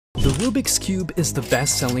The Rubik's Cube is the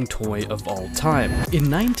best-selling toy of all time.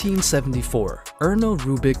 In 1974, Erno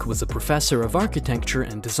Rubik was a professor of architecture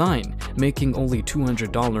and design, making only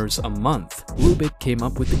 $200 a month. Rubik came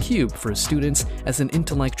up with the cube for his students as an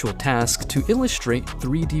intellectual task to illustrate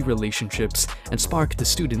 3D relationships and spark the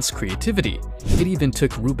students' creativity. It even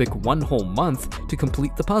took Rubik one whole month to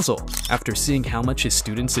complete the puzzle. After seeing how much his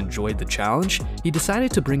students enjoyed the challenge, he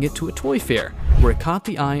decided to bring it to a toy fair, where it caught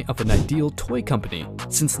the eye of an ideal toy company.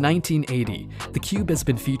 Since 1980, the cube has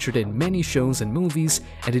been featured in many shows and movies,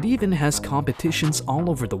 and it even has competitions all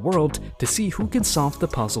over the world to see who can solve the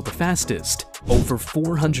puzzle the fastest. Over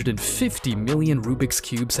 450 million Rubik's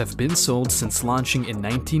Cubes have been sold since launching in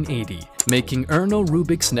 1980, making Erno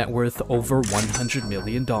Rubik's net worth over $100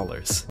 million.